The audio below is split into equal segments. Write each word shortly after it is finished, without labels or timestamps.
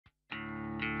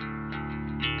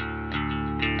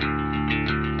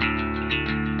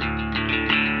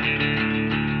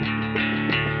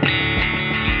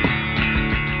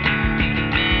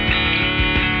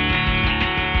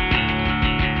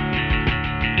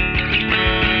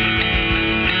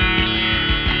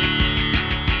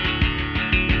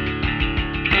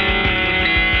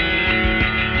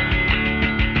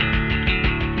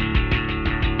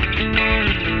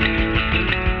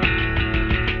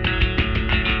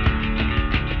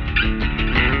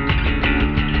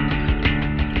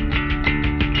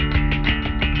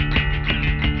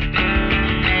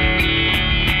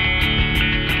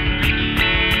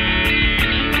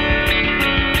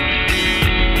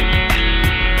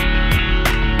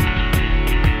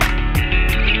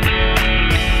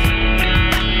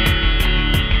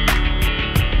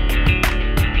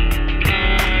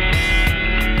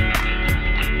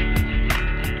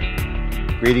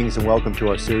Greetings and welcome to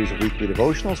our series of weekly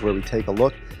devotionals where we take a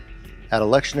look at a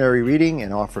lectionary reading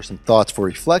and offer some thoughts for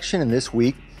reflection. And this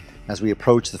week, as we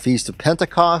approach the Feast of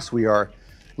Pentecost, we are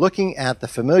looking at the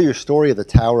familiar story of the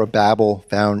Tower of Babel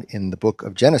found in the book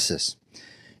of Genesis.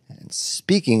 And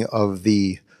speaking of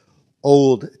the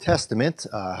Old Testament,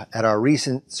 at our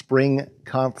recent spring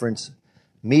conference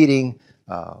meeting,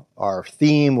 our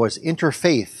theme was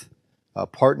interfaith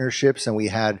partnerships, and we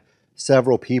had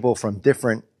several people from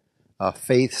different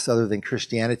faiths other than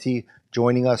Christianity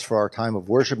joining us for our time of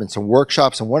worship and some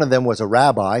workshops. And one of them was a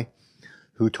rabbi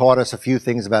who taught us a few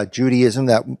things about Judaism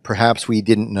that perhaps we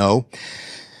didn't know.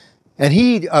 And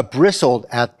he bristled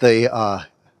at the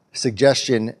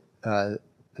suggestion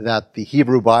that the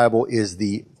Hebrew Bible is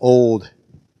the Old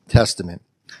Testament.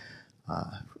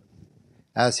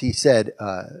 As he said,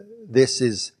 this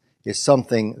is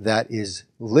something that is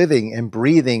living and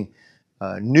breathing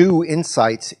new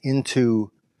insights into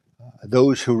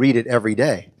those who read it every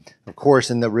day. Of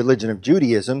course, in the religion of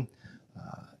Judaism,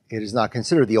 it is not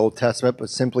considered the Old Testament,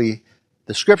 but simply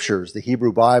the Scriptures, the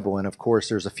Hebrew Bible. And of course,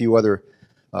 there's a few other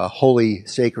holy,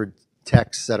 sacred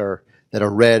texts that are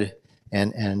read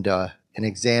and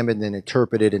examined and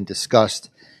interpreted and discussed.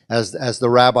 As the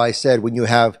rabbi said, when you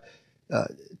have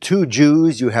two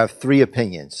Jews, you have three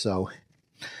opinions. So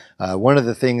one of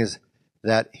the things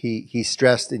that he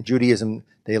stressed in Judaism,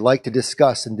 they like to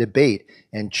discuss and debate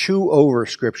and chew over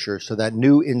Scripture so that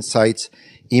new insights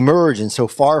emerge. And so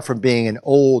far from being an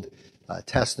Old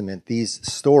Testament, these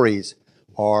stories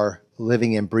are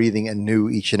living and breathing and new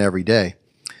each and every day.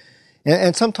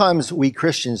 And sometimes we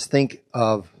Christians think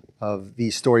of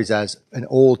these stories as an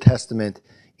Old Testament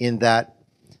in that,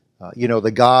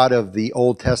 the God of the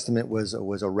Old Testament was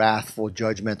a wrathful,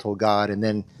 judgmental God. And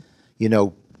then,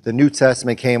 the New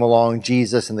Testament came along,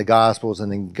 Jesus and the Gospels,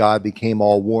 and then God became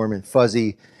all warm and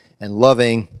fuzzy and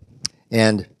loving.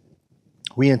 And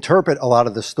we interpret a lot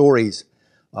of the stories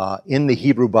in the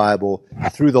Hebrew Bible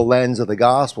through the lens of the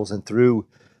Gospels and through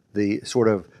the sort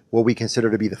of what we consider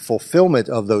to be the fulfillment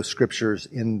of those Scriptures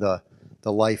in the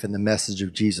life and the message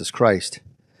of Jesus Christ.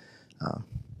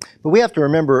 But we have to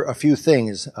remember a few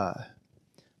things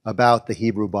about the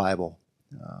Hebrew Bible.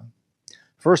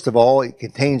 First of all, it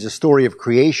contains a story of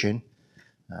creation,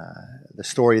 the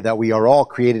story that we are all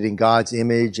created in God's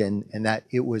image and that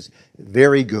it was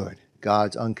very good,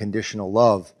 God's unconditional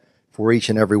love for each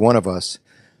and every one of us.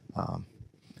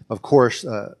 Of course,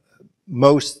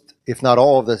 most, if not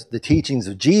all, of the teachings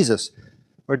of Jesus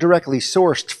are directly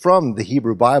sourced from the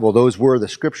Hebrew Bible. Those were the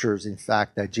Scriptures, in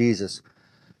fact, that Jesus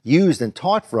used and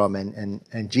taught from.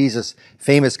 And Jesus'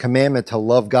 famous commandment to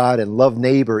love God and love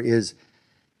neighbor is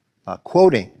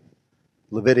quoting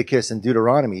Leviticus and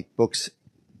Deuteronomy, books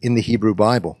in the Hebrew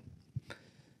Bible.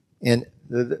 And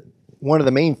one of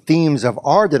the main themes of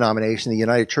our denomination, the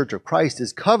United Church of Christ,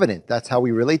 is covenant. That's how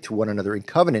we relate to one another in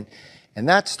covenant. And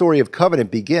that story of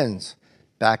covenant begins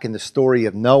back in the story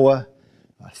of Noah,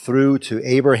 through to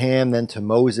Abraham, then to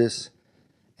Moses,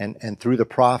 and through the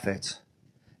prophets,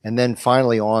 and then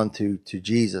finally on to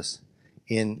Jesus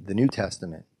in the New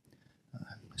Testament.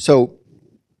 So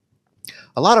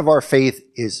a lot of our faith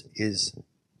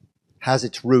has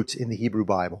its roots in the Hebrew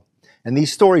Bible. And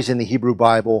these stories in the Hebrew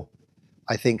Bible,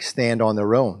 I think, stand on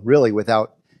their own, really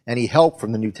without any help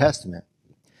from the New Testament.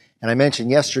 And I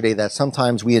mentioned yesterday that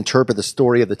sometimes we interpret the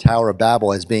story of the Tower of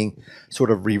Babel as being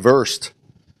sort of reversed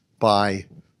by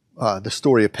the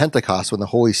story of Pentecost when the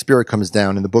Holy Spirit comes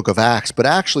down in the book of Acts. But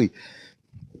actually,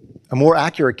 a more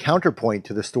accurate counterpoint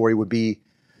to the story would be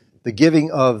the giving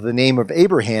of the name of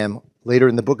Abraham later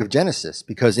in the book of Genesis,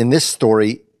 because in this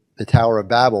story, the Tower of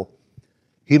Babel,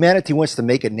 humanity wants to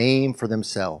make a name for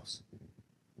themselves.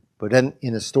 But then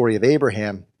in the story of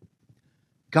Abraham,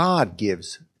 God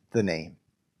gives the name.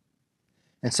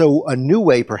 And so a new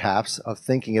way, perhaps, of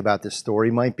thinking about this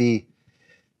story might be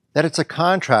that it's a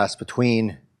contrast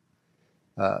between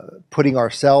putting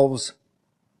ourselves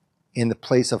in the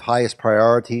place of highest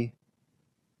priority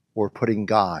or putting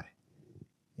God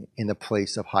in the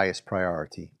place of highest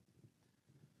priority,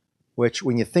 which,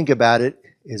 when you think about it,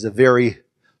 is a very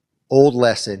old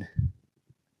lesson,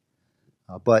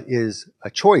 but is a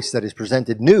choice that is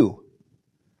presented new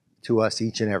to us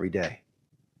each and every day.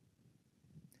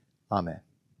 Amen.